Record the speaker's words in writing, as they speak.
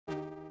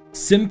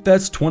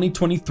Simfest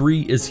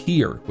 2023 is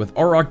here, with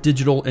Auroch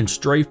Digital and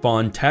Stray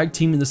Fawn tag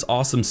teaming this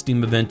awesome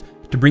Steam event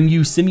to bring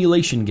you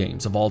simulation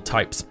games of all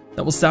types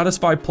that will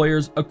satisfy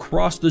players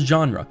across the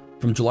genre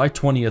from July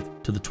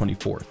 20th to the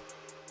 24th.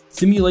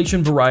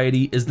 Simulation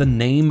variety is the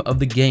name of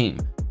the game.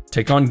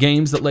 Take on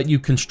games that let you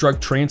construct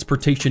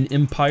transportation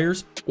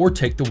empires or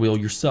take the wheel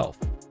yourself.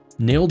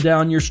 Nail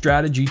down your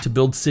strategy to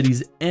build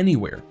cities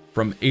anywhere,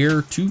 from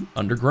air to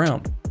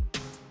underground.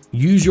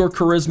 Use your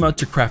charisma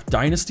to craft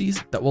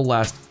dynasties that will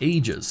last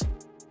ages.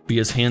 Be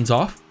as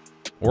hands-off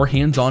or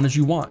hands-on as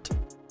you want,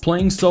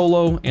 playing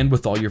solo and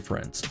with all your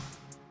friends.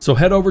 So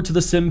head over to the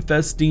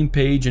Simfest Steam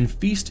page and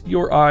feast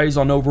your eyes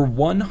on over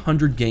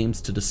 100 games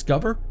to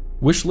discover,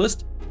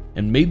 wishlist,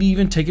 and maybe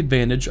even take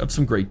advantage of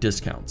some great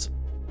discounts.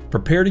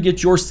 Prepare to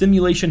get your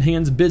simulation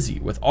hands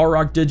busy with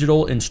Auroch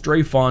Digital and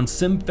Stray Fawn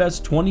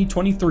Simfest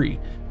 2023,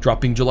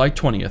 dropping July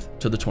 20th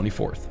to the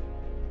 24th.